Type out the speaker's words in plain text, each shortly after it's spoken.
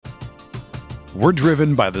We're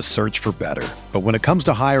driven by the search for better. But when it comes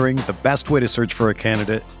to hiring, the best way to search for a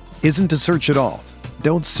candidate isn't to search at all.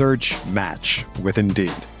 Don't search, match with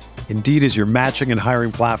Indeed. Indeed is your matching and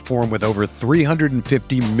hiring platform with over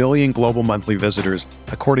 350 million global monthly visitors,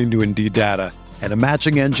 according to Indeed data, and a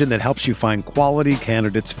matching engine that helps you find quality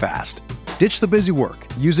candidates fast. Ditch the busy work.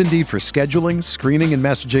 Use Indeed for scheduling, screening, and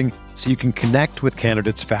messaging so you can connect with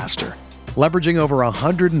candidates faster. Leveraging over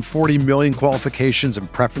 140 million qualifications and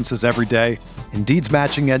preferences every day, Indeed's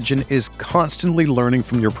matching engine is constantly learning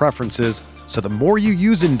from your preferences, so the more you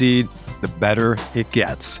use Indeed, the better it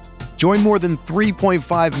gets. Join more than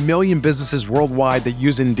 3.5 million businesses worldwide that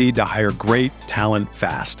use Indeed to hire great talent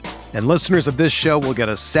fast. And listeners of this show will get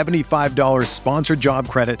a $75 sponsored job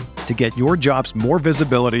credit to get your jobs more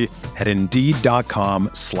visibility at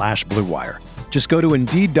Indeed.com/Blue Wire. Just go to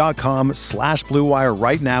Indeed.com/Blue Wire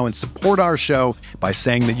right now and support our show by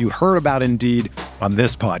saying that you heard about Indeed on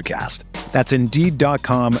this podcast. That's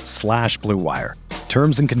Indeed.com/Blue Wire.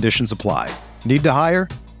 Terms and conditions apply. Need to hire?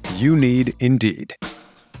 You need Indeed.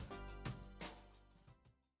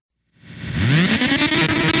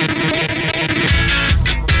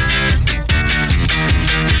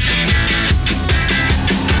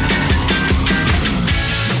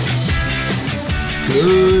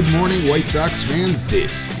 Good morning, White Sox fans.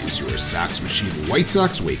 This is your Sox Machine White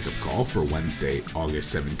Sox wake-up call for Wednesday,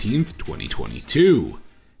 August 17th, 2022.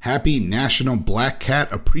 Happy National Black Cat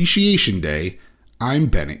Appreciation Day. I'm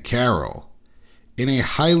Bennett Carroll. In a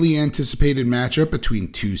highly anticipated matchup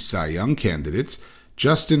between two Cy Young candidates,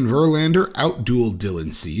 Justin Verlander outdueled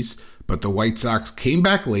Dylan Cease, but the White Sox came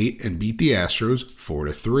back late and beat the Astros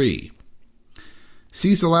 4-3.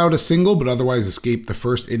 Cease allowed a single but otherwise escaped the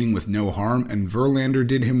first inning with no harm, and Verlander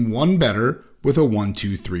did him one better with a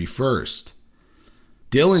 1-2-3 first.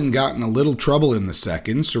 Dylan got in a little trouble in the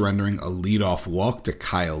second, surrendering a leadoff walk to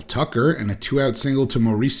Kyle Tucker and a two-out single to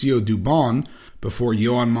Mauricio Dubon before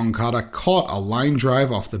Yoan Moncada caught a line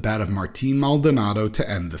drive off the bat of Martin Maldonado to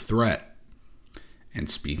end the threat. And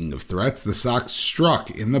speaking of threats, the Sox struck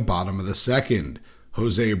in the bottom of the second.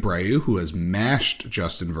 Jose Abreu, who has mashed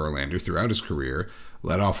Justin Verlander throughout his career,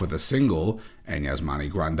 led off with a single, and Yasmani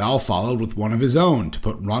Grandal followed with one of his own to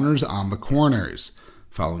put runners on the corners.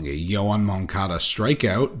 Following a Yoan Moncada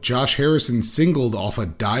strikeout, Josh Harrison singled off a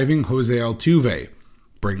diving Jose Altuve,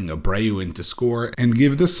 bringing Abreu in to score and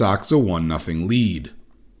give the Sox a 1-0 lead.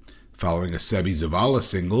 Following a Seby Zavala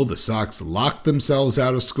single, the Sox locked themselves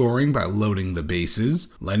out of scoring by loading the bases.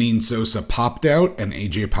 Lenyn Sosa popped out and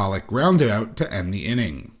A.J. Pollock grounded out to end the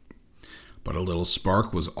inning. But a little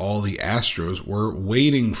spark was all the Astros were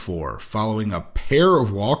waiting for. Following a pair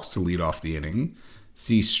of walks to lead off the inning,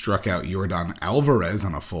 Cease struck out Yordan Alvarez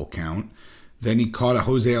on a full count. Then he caught a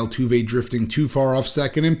Jose Altuve drifting too far off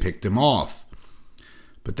second and picked him off.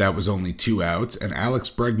 But that was only 2 outs, and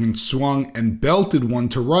Alex Bregman swung and belted one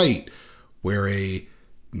to right, where a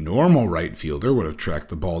normal right fielder would have tracked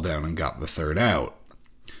the ball down and got the third out.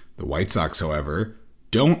 The White Sox, however,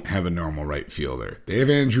 don't have a normal right fielder. They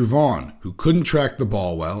have Andrew Vaughn, who couldn't track the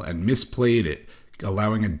ball well and misplayed it,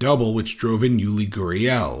 allowing a double which drove in Yuli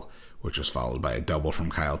Gurriel, which was followed by a double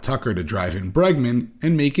from Kyle Tucker to drive in Bregman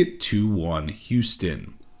and make it 2-1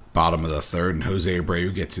 Houston. Bottom of the third, and Jose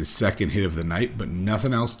Abreu gets his second hit of the night, but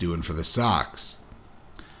nothing else doing for the Sox.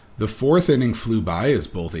 The fourth inning flew by as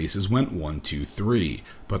both aces went 1-2-3,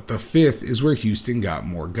 but the fifth is where Houston got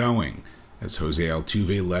more going, as Jose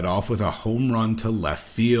Altuve led off with a home run to left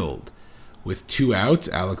field. With 2 outs,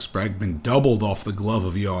 Alex Bregman doubled off the glove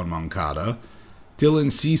of Yoan Moncada.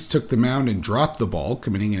 Dylan Cease took the mound and dropped the ball,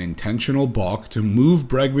 committing an intentional balk to move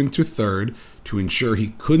Bregman to third to ensure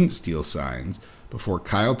he couldn't steal signs, before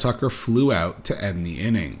Kyle Tucker flew out to end the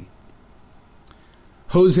inning.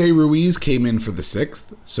 Jose Ruiz came in for the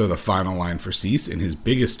 6th, so the final line for Cease in his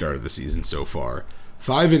biggest start of the season so far.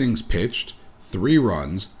 5 innings pitched, 3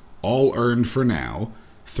 runs, all earned for now,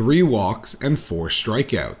 3 walks, and 4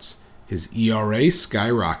 strikeouts. His ERA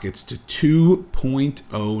skyrockets to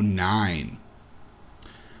 2.09.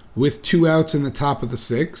 With 2 outs in the top of the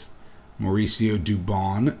 6th, Mauricio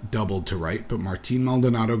Dubon doubled to right, but Martin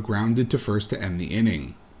Maldonado grounded to first to end the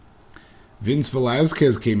inning. Vince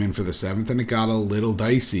Velasquez came in for the 7th, and it got a little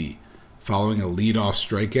dicey. Following a leadoff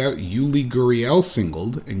strikeout, Yuli Gurriel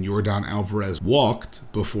singled, and Yordan Alvarez walked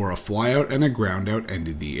before a flyout and a groundout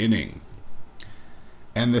ended the inning.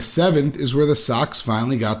 And the 7th is where the Sox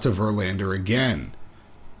finally got to Verlander again.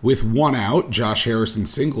 With 1 out, Josh Harrison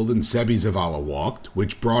singled and Seby Zavala walked,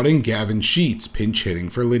 which brought in Gavin Sheets pinch hitting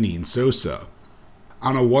for Lenyn Sosa.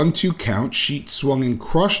 On a 1-2 count, Sheets swung and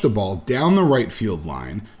crushed a ball down the right field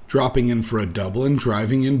line, dropping in for a double and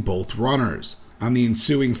driving in both runners. On the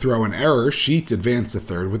ensuing throw and error, Sheets advanced to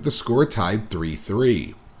third with the score tied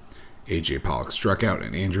 3-3. A.J. Pollock struck out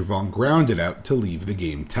and Andrew Vaughn grounded out to leave the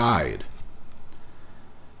game tied.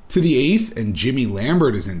 To the eighth, and Jimmy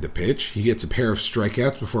Lambert is in to pitch. He gets a pair of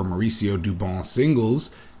strikeouts before Mauricio Dubon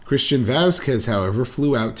singles. Christian Vazquez, however,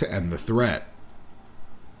 flew out to end the threat.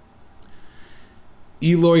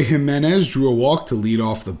 Eloy Jimenez drew a walk to lead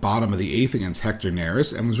off the bottom of the eighth against Hector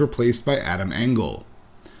Neris and was replaced by Adam Engel.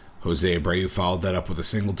 Jose Abreu followed that up with a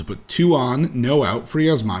single to put 2 on, no out for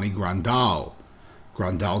Yasmani Grandal.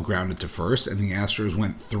 Grandal grounded to first, and the Astros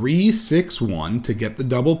went 3-6-1 to get the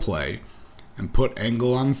double play and put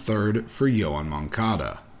Engel on third for Yoan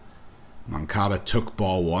Moncada. Moncada took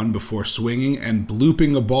ball 1 before swinging and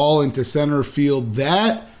blooping a ball into center field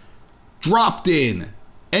that dropped in.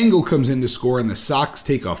 Engel comes in to score, and the Sox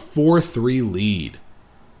take a 4-3 lead.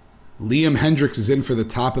 Liam Hendriks is in for the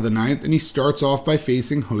top of the ninth, and he starts off by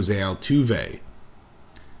facing Jose Altuve.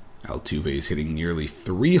 Altuve is hitting nearly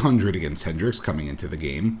 300 against Hendriks coming into the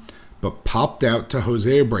game, but popped out to Jose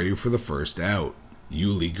Abreu for the first out.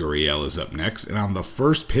 Yuli Gurriel is up next, and on the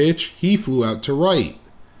first pitch, he flew out to right.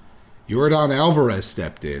 Yordan Alvarez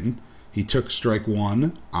stepped in. He took strike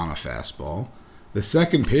 1 on a fastball. The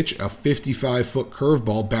second pitch, a 55-foot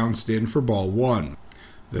curveball, bounced in for ball 1.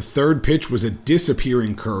 The third pitch was a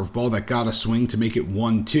disappearing curveball that got a swing to make it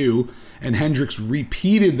 1-2, and Hendriks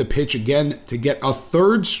repeated the pitch again to get a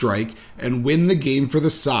third strike and win the game for the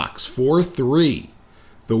Sox, 4-3.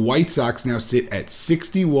 The White Sox now sit at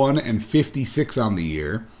 61-56 on the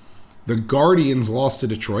year. The Guardians lost to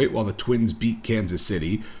Detroit while the Twins beat Kansas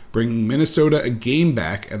City, bringing Minnesota a game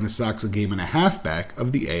back and the Sox a game and a half back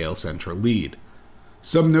of the AL Central lead.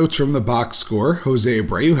 Some notes from the box score. Jose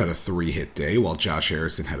Abreu had a 3-hit day, while Josh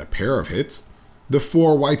Harrison had a pair of hits. The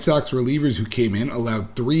 4 White Sox relievers who came in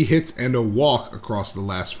allowed 3 hits and a walk across the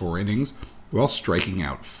last 4 innings, while striking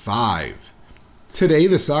out 5. Today,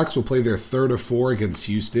 the Sox will play their third of 4 against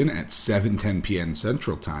Houston at 7:10 p.m.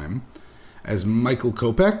 Central Time, as Michael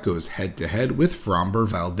Kopech goes head-to-head with Framber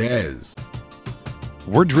Valdez.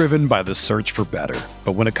 We're driven by the search for better.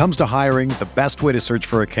 But when it comes to hiring, the best way to search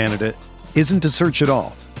for a candidate isn't to search at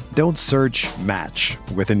all. Don't search, match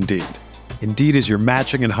with Indeed. Indeed is your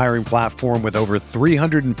matching and hiring platform with over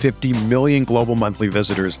 350 million global monthly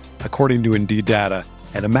visitors, according to Indeed data,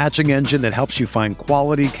 and a matching engine that helps you find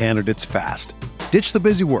quality candidates fast. Ditch the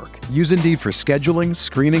busy work. Use Indeed for scheduling,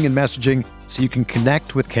 screening, and messaging so you can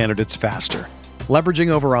connect with candidates faster. Leveraging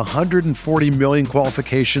over 140 million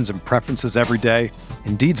qualifications and preferences every day,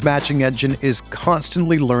 Indeed's matching engine is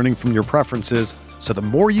constantly learning from your preferences, so the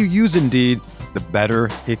more you use Indeed, the better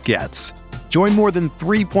it gets. Join more than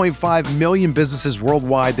 3.5 million businesses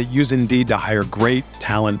worldwide that use Indeed to hire great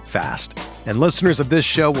talent fast. And listeners of this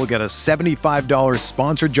show will get a $75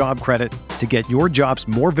 sponsored job credit to get your jobs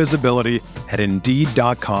more visibility at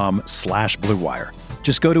Indeed.com/Blue Wire.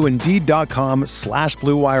 Just go to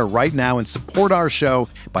Indeed.com/Blue Wire right now and support our show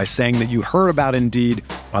by saying that you heard about Indeed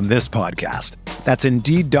on this podcast. That's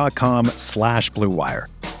Indeed.com/Blue Wire.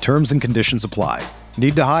 Terms and conditions apply.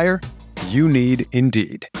 Need to hire? You need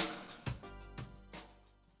Indeed.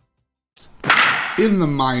 In the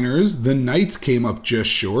minors, the Knights came up just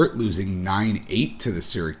short, losing 9-8 to the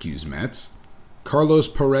Syracuse Mets. Carlos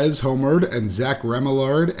Perez homered, and Zach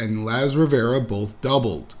Remillard and Laz Rivera both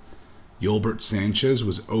doubled. Yolbert Sanchez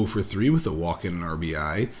was 0 for 3 with a walk and an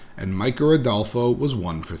RBI, and Micah Rodolfo was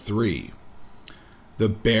 1 for 3. The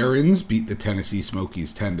Barons beat the Tennessee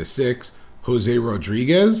Smokies 10-6. Jose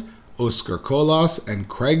Rodriguez, Oscar Colas, and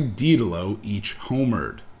Craig Didolo each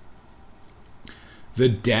homered. The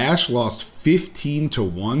Dash lost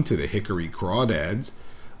 15-1 to the Hickory Crawdads.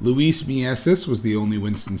 Luis Mieses was the only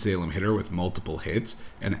Winston-Salem hitter with multiple hits,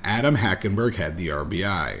 and Adam Hackenberg had the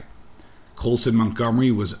RBI. Colson Montgomery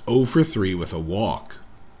was 0 for 3 with a walk.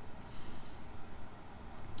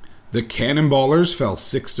 The Cannonballers fell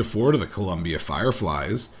 6-4 to the Columbia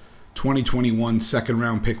Fireflies. 2021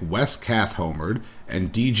 second-round pick Wes Kath homered,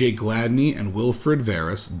 and DJ Gladney and Wilfred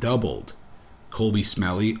Veras doubled. Colby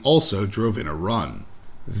Smelly also drove in a run.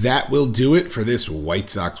 That will do it for this White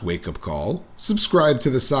Sox wake-up call. Subscribe to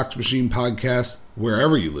the Sox Machine podcast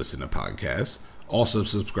wherever you listen to podcasts. Also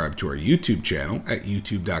subscribe to our YouTube channel at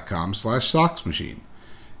youtube.com/SoxMachine.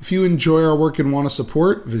 If you enjoy our work and want to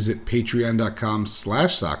support, visit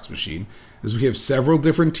patreon.com/SoxMachine, as we have several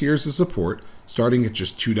different tiers of support, starting at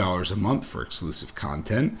just $2 a month for exclusive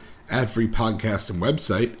content, ad-free podcast and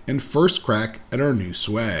website, and first crack at our new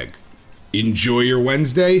swag. Enjoy your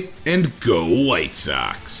Wednesday, and go White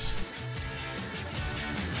Sox!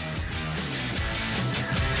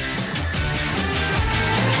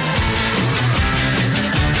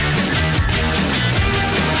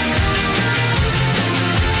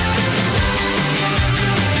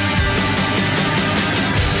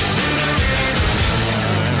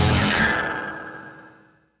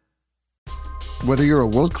 Whether you're a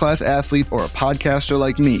world-class athlete or a podcaster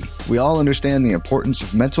like me, we all understand the importance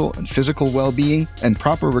of mental and physical well-being and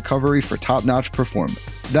proper recovery for top-notch performance.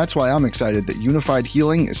 That's why I'm excited that Unified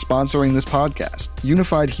Healing is sponsoring this podcast.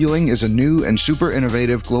 Unified Healing is a new and super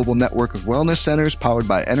innovative global network of wellness centers powered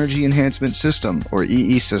by Energy Enhancement System, or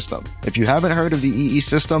EE System. If you haven't heard of the EE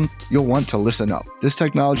System, you'll want to listen up. This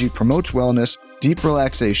technology promotes wellness, deep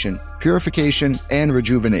relaxation, purification, and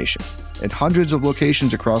rejuvenation. In hundreds of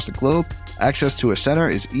locations across the globe, access to a center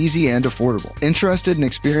is easy and affordable. Interested in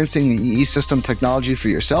experiencing the EE System technology for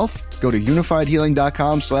yourself? Go to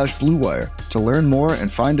unifiedhealing.com/bluewire to learn more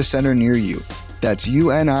and find a center near you. That's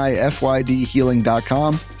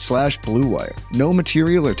unifydhealing.com/bluewire. No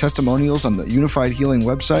material or testimonials on the Unified Healing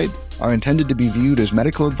website are intended to be viewed as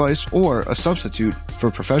medical advice or a substitute for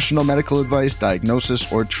professional medical advice,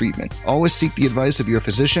 diagnosis, or treatment. Always seek the advice of your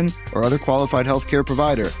physician or other qualified healthcare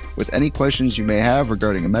provider with any questions you may have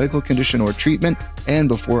regarding a medical condition or treatment and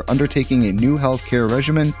before undertaking a new healthcare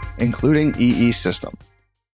regimen, including EE System.